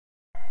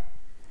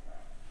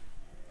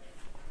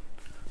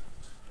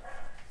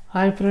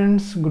Hi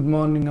friends, good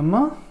morning amma.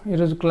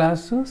 Here's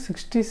class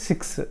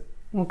 66.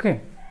 Okay.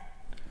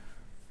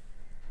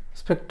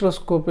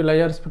 Spectroscopy,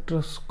 IR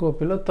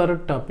spectroscopy lo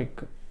third topic.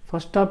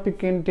 First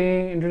topic enti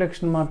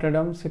introduction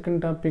maatladam, second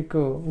topic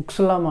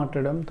uxla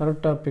maatladam, third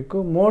topic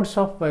modes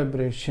of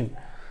vibration.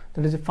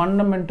 That is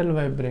fundamental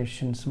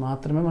vibrations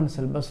maatrame mana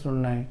syllabus lo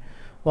unnai.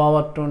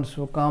 Overtones,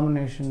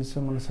 combinations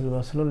mana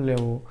syllabus lo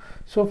levu.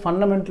 So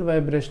fundamental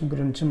vibration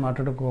gurinchi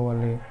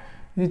maatladukovali.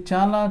 ఇది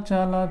చాలా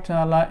చాలా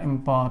చాలా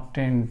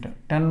important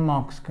 10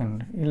 marks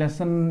కండి ఈ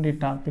lesson ఈ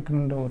topic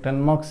నుండి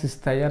 10 marks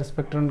ఇస్తాయి IR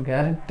spectrum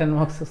guarantee 10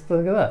 marks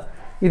వస్తుంది కదా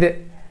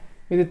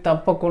ఇది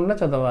తప్పకుండా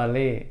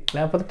చదవాలి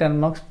లేకపోతే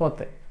 10 మార్క్స్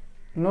పోతాయి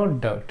నో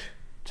డౌట్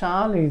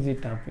చాలా ఈజీ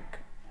టాపిక్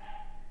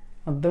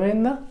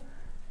అర్థమైందా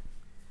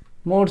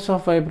modes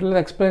of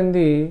vibration explain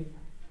the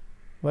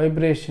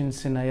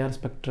vibrations in IR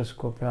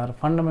spectroscopy are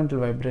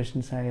fundamental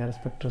vibrations in IR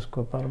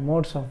spectroscopy are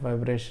modes of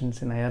vibrations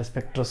in IR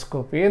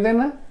spectroscopy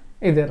ఏదైనా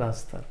ఇదే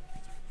రాస్తారు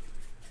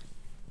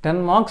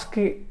 10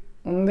 మార్క్స్కి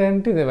ఉంది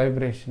అంటే ఇదే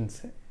వైబ్రేషన్స్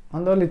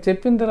అందువల్ల ఇది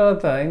చెప్పిన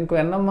తర్వాత ఇంకో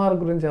ఎన్ఎంఆర్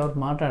గురించి ఎవరు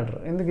మాట్లాడరు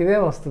ఎందుకు ఇదే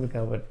వస్తుంది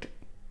కాబట్టి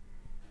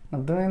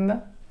అర్థమైందా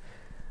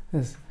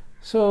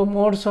so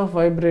modes of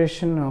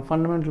vibration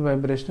fundamental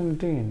vibration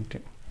అంటే ఏంటి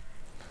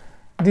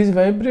దీస్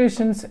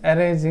వైబ్రేషన్స్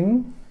అరైజింగ్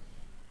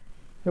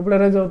ఎప్పుడు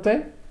అరైజ్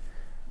అవుతాయి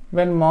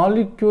when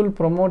molecule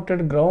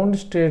promoted ground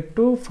state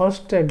to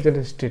first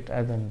exit state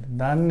అదండి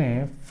దాన్నే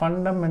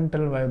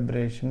ఫండమెంటల్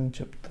వైబ్రేషన్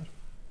చెప్తారు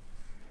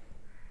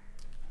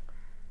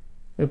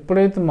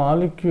ఎప్పుడైతే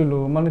మాలిక్యూల్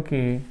మనకి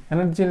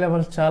ఎనర్జీ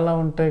లెవెల్స్ చాలా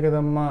ఉంటాయి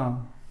కదమ్మా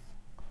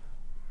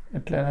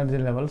ఇట్లా ఎనర్జీ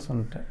లెవెల్స్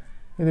ఉంటాయి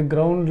ఇది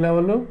ground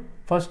level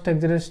first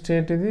exit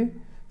state ఇది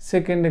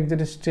సెకండ్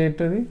ఎగ్జిట్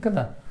స్టేట్ ఇది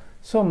కదా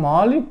సో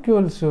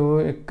మాలిక్యూల్స్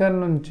ఎక్కడి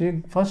నుంచి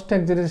ఫస్ట్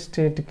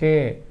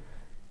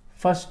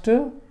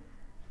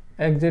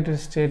ఎగ్జిట్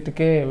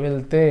స్టేట్కే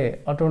వెళ్తే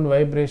అటువంటి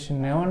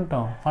వైబ్రేషన్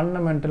ఏమంటాం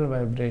ఫండమెంటల్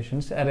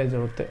వైబ్రేషన్స్ అరేంజ్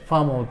అవుతాయి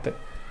ఫామ్ అవుతాయి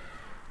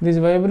These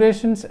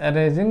vibrations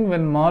arising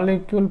when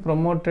molecule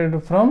promoted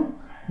from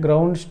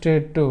ground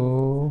state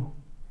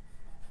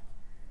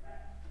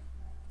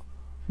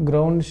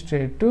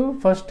to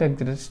first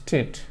exit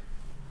state.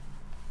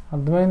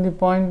 అర్థమైంది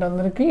పాయింట్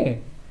అందరికీ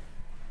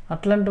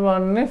అట్లాంటి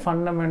వాటిని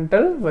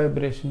ఫండమెంటల్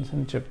వైబ్రేషన్స్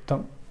అని చెప్తాం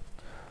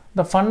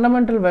the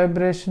fundamental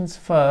vibrations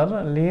for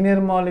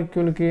linear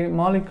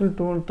molecule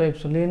two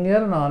types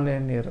linear non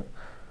linear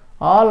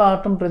all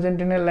atom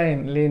present in a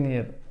line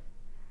linear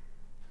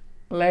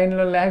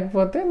లైన్లో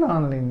లేకపోతే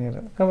non linear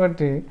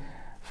కాబట్టి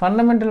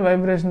fundamental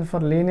vibration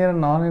for linear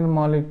non linear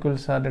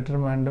molecules are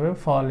determined by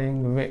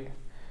following వే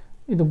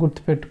ఇది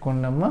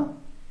గుర్తుపెట్టుకోండి అమ్మా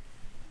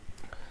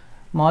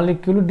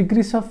molecule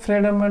degrees of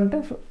freedom అంటే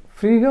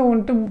ఫ్రీగా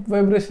ఉంటే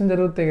vibration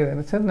జరుగుతాయి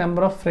కదండి సార్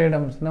నెంబర్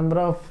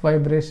ఆఫ్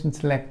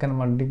వైబ్రేషన్స్ లెక్క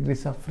అనమాట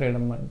డిగ్రీస్ ఆఫ్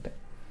ఫ్రీడమ్ అంటే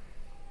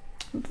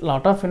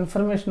లాట్ ఆఫ్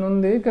ఇన్ఫర్మేషన్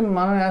ఉంది కానీ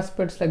మన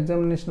ఆస్పెక్ట్స్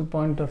ఎగ్జామినేషన్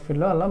పాయింట్ ఆఫ్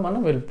వ్యూలో అలా మనం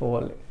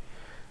వెళ్ళిపోవాలి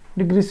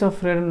degrees of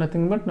freedom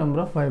nothing but number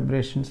of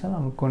vibrations అని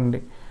అనుకోండి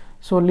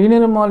సో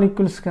లీనియర్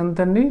మాలిక్యూల్స్కి ఎంత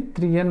అండి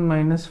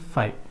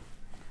 3n-5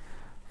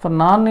 ఫర్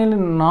నాన్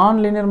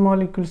లీనియర్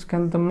మాలిక్యూల్స్కి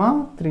ఎంతమ్మా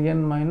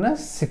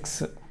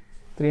 3n-6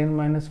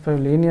 3n-5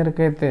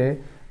 లీనియర్కి అయితే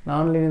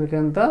నాన్ లీనియర్కి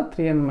ఎంత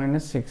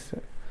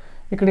 3n-6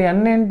 ఇక్కడ n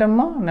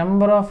ఏంటమ్మా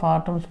number of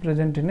atoms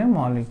present in a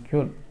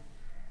molecule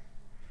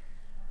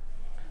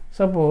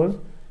suppose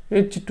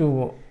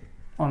H2O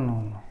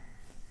అన్నాను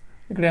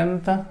ఇక్కడ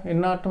ఎంత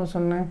ఎన్ని ఆటమ్స్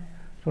ఉన్నాయి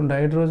 2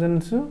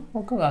 హైడ్రోజన్స్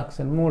ఒక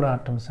ఆక్సిజన్ 3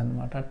 ఆటమ్స్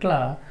అనమాట అట్లా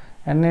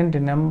ఏంటి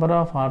number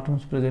of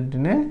atoms present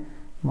in a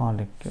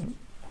molecule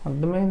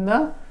అర్థమైందా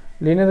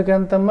లీనియర్కి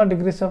ఎంతమ్మా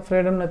degrees of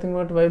freedom nothing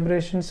but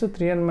vibrations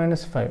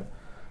 3n-5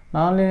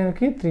 non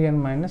లీనియర్కి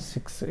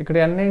 3n-6 ఇక్కడ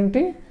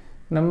ఏంటి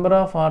number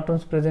of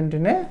atoms present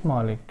in a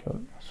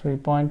molecule so ఈ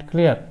పాయింట్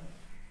క్లియర్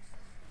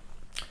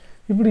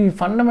ఇప్పుడు ఈ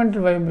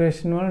ఫండమెంటల్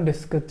వైబ్రేషన్ మనం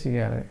డిస్కస్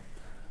చేయాలి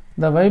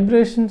the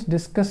vibrations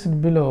discussed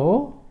below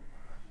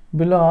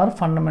are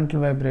fundamental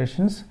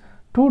vibrations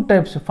two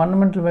types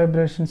fundamental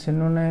vibrations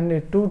ఎన్ని ఉన్నాయండి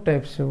 2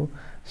 types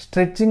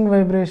stretching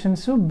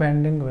vibrations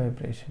bending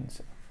vibrations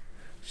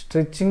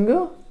stretching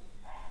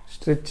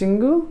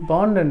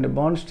bond అండి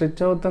bond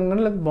stretch అవుతాం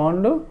కానీ లేదా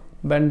బాండ్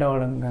బెండ్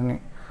అవ్వడం కానీ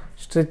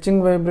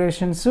stretching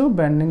vibrations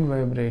bending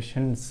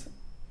vibrations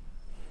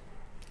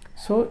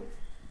so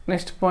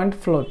next point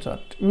flow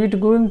chart వీటి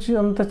గురించి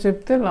అంతా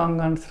చెప్తే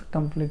లాంగ్ ఆన్సర్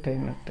కంప్లీట్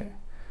అయినట్టే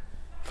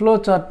ఫ్లో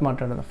చార్ట్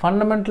మాట్లాడదాం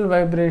fundamental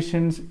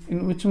vibrations in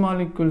which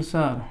molecules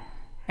are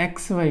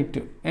XY2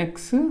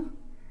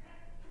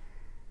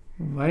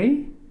 XY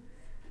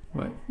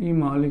ఈ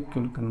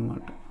మాలిక్యూల్కి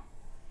అనమాట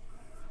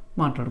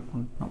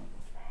మాట్లాడుకుంటున్నాం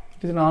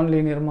ఇది నాన్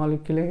లీనియర్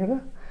మాలిక్యూలే కదా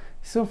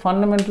so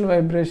fundamental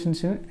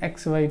vibrations in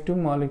XY2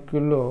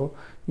 మాలిక్యూల్లో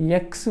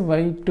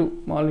XY2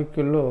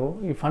 మాలిక్యూల్లో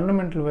ఈ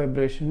ఫండమెంటల్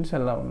వైబ్రేషన్స్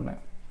ఎలా ఉన్నాయి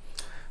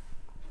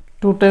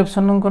 2 టైప్స్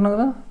అనుకున్నాం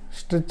కదా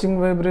స్ట్రెచ్చింగ్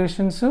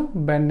వైబ్రేషన్స్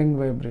బెండింగ్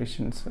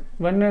వైబ్రేషన్స్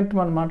ఇవన్నీ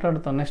మనం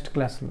మాట్లాడుతాం నెక్స్ట్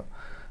క్లాస్లో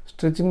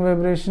stretching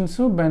vibrations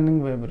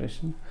bending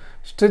vibration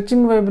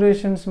stretching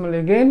vibrations మళ్ళీ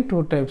again 2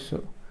 types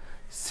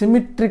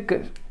symmetric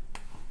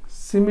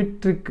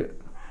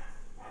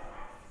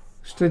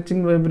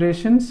stretching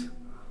vibrations,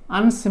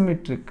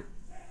 unsymmetric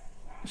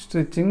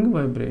stretching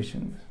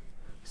vibrations,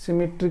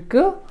 symmetric,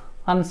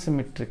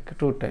 unsymmetric,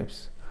 two types.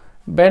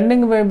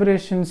 Bending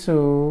vibrations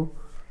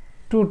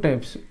two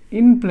types.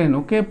 In plane,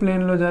 okay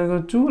plane లో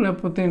జరగవచ్చు,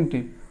 లేకపోతే ఏంటి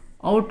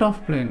out of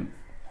plane.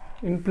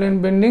 In plane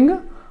bending,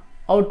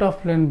 out of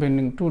plane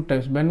bending, two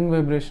types. Bending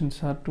vibrations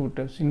are two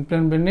types. In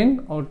plane bending,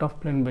 out of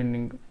plane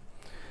bending.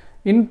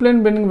 In plane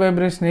bending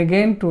vibration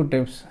again two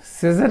types.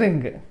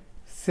 Scissoring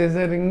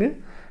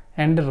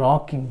and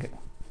rocking.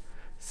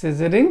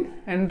 Scissoring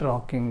and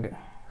rocking.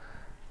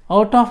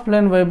 Out of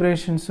plane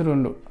vibrations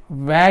రెండు.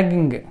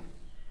 Wagging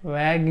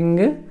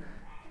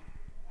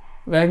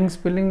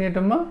spelling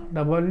ఏంటమ్మా?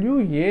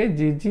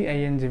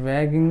 WAGGING.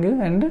 Wagging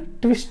and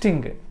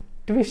twisting.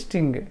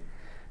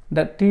 The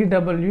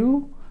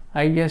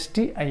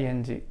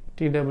TWISTING.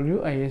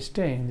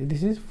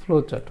 This is flow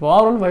chart.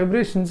 Overall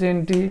vibrations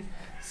ఏంటి?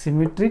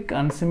 Symmetric,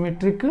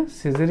 అన్సిమెట్రిక్,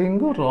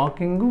 scissoring,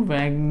 rocking,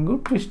 wagging,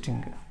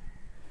 twisting.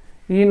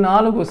 ఈ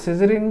నాలుగు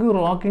scissoring,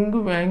 rocking,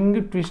 wagging,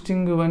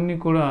 twisting ఇవన్నీ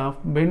కూడా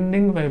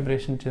bending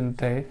vibration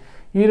చెందుతాయి.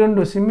 ఈ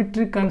రెండు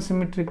సిమెట్రిక్,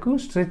 అన్సిమెట్రిక్,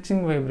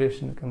 స్ట్రెచ్చింగ్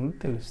వైబ్రేషన్ కింద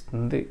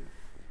తెలుస్తుంది.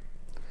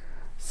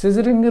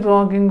 సిజరింగ్,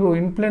 రాకింగ్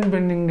ఇన్ప్లేన్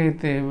బెండింగ్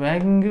అయితే,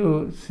 వ్యాగింగ్,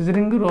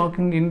 సిజరింగ్,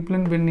 రాకింగ్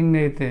ఇన్ప్లేన్ బెండింగ్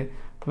అయితే,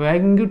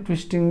 wagging,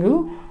 twisting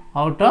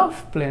out of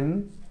plane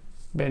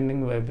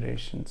bending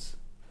vibrations.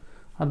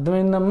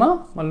 అర్థమైందమ్మా?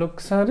 మళ్ళీ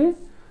ఒకసారి,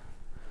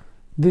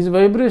 దీస్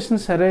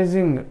వైబ్రేషన్స్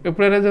అరైజింగ్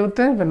ఎప్పుడు అరైజ్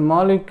అవుతాయి? When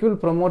molecule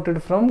promoted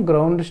from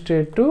ground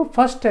state to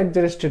first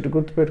excited state.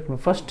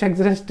 గుర్తుపెట్టుకున్నాం, first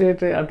excited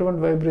state అటువంటి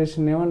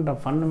vibration ఏమంటాం?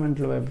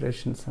 Fundamental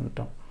vibrations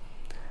అంటాం.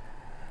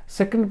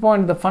 Second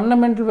point, the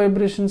fundamental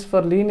vibrations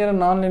for linear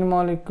and non linear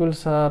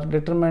molecules are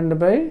determined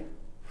by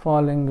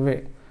following way.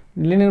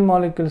 Linear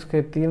మాలిక్యూల్స్కి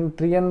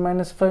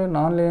 3n-5,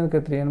 non లీనియర్కి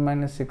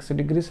 3n-6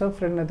 degrees of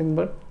freedom, nothing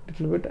but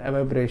little bit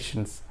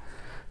vibrations.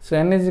 So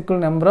n is equal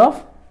to number of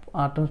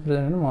atoms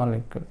present in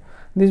molecule.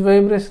 These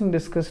vibrations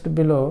discussed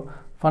below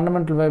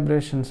fundamental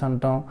vibrations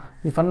అంటాం.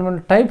 ఈ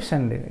fundamental types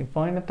అండి. ఈ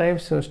point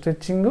types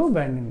stretching,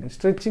 bending.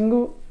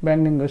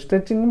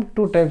 Stretching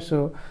two types,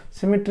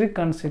 symmetric,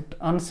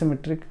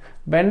 అన్సిమెట్రిక్.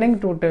 Bending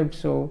two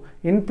types,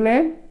 in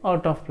plane,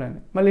 out of plane.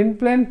 మళ్ళీ in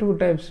plane two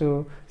types,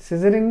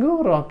 scissoring,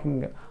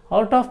 rocking.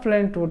 Out of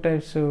plane two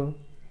types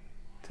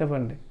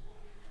చెప్పండి.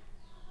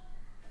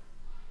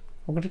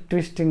 ఒకటి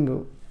twisting,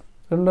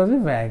 రెండోది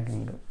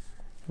wagging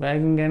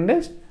and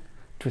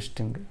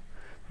twisting.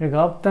 మీకు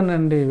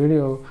ఆపుతానండి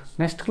video.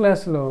 Next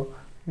క్లాస్లో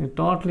ఈ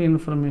total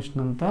information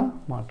అంతా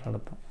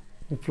మాట్లాడతాం.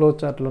 ఈ ఫ్లో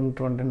చార్ట్లో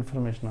ఉన్నటువంటి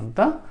ఇన్ఫర్మేషన్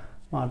అంతా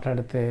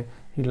మాట్లాడితే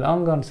ఈ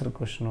long answer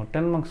question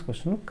 10 marks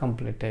question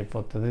complete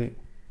అయిపోతుంది.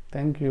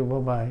 Thank you.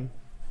 బాయ్.